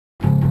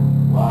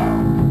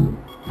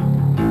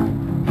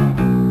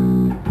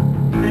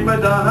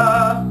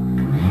Madonna.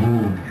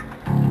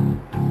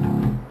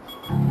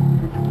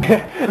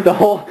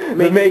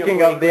 the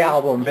making of the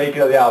album.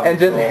 Making of the album. And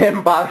just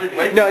him, Bob.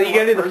 No, you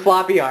gotta do the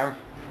floppy arm.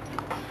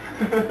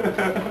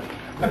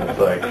 It's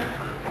like...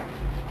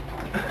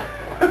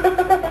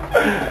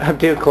 I'm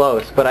too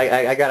close, but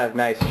I got a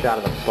nice shot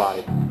of the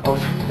floppy. Oh,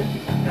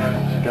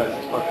 yeah, guys,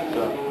 fucking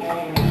stuff.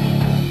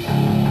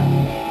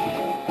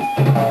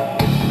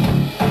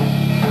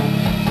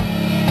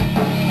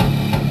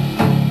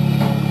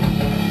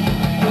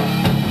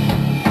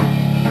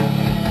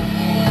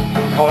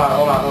 Hold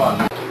on.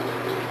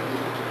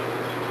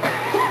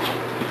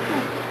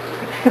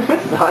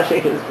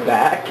 Massaging his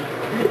back. I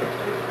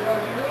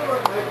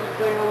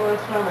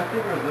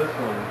think it was this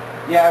one.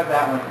 Yeah, it was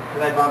that one,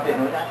 because I bumped it.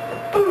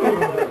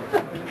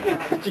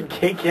 You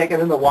can't kick it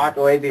and the walk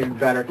away is even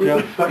better.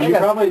 You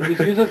probably just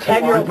use a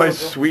 10-year-old. My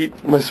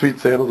sweet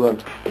sandals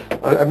on.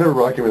 I've never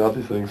rocked it without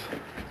these things.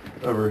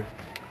 Ever.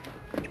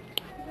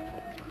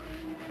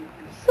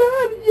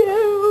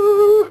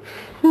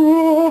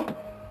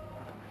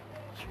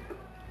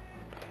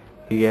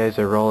 You guys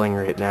are rolling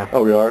right now.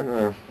 Oh, we are?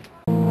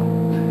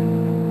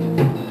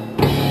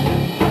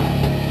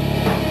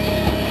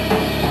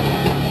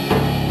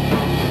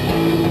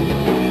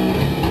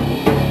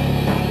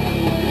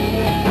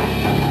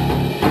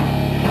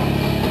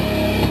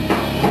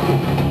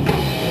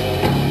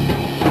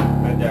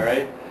 Right there,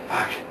 right?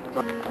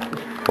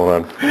 Hold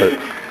on.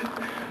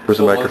 Where's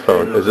the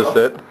microphone? Is this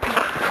it?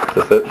 Is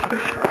this it?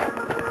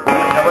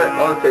 How about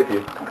I'll tape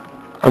you?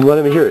 I'm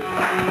letting me hear it.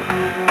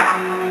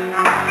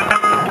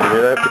 You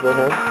hear that, people at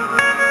home?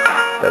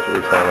 That's what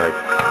we sound like.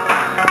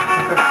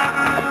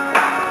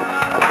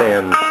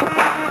 Band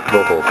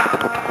vocals.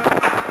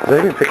 Is that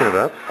even picking it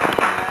up?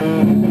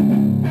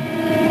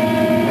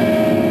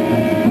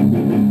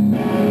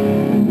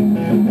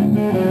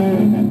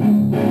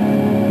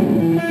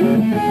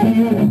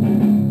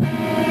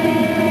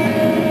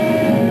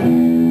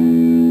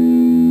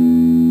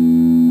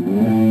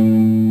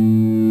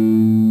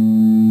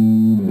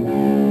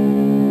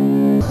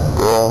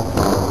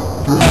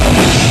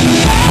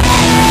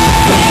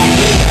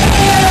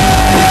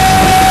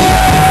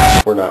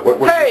 We're not. What's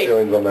your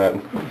feelings on that?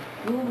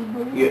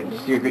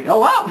 You're good. Oh,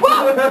 wow!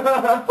 Wow! What the hell,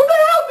 man?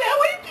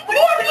 What are you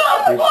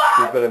doing?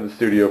 We've been in the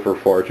studio for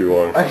far too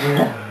long.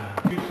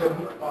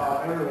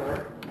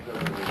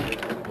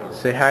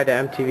 Say hi to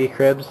MTV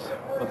Cribs.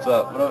 What's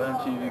up? What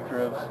up, MTV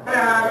Cribs?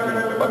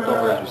 Dude, fucked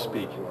over as we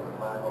speak.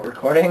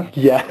 Recording?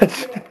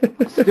 Yes.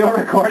 Still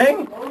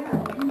recording?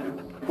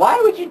 Why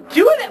would you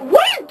do it?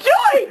 What are you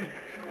doing?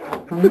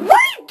 What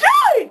are you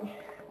doing?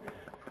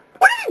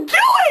 What are you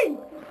doing?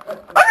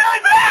 I'm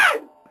really mad!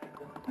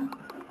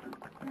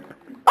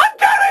 I'm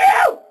done with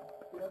you!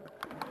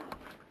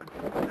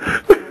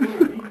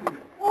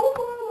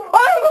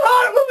 I'm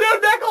done with you,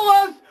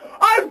 Nicholas!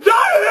 I'm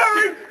done with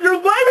hearing your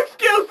lame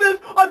excuses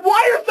on why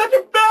you're such a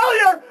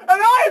failure, and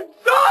I am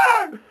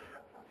done!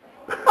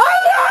 I'm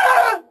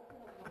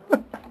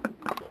done!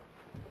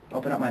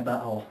 Open up my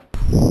butthole.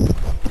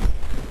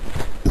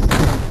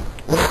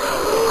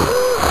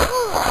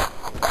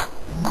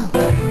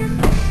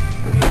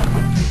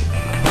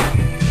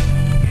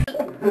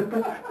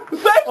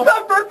 Say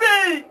stuff for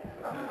me!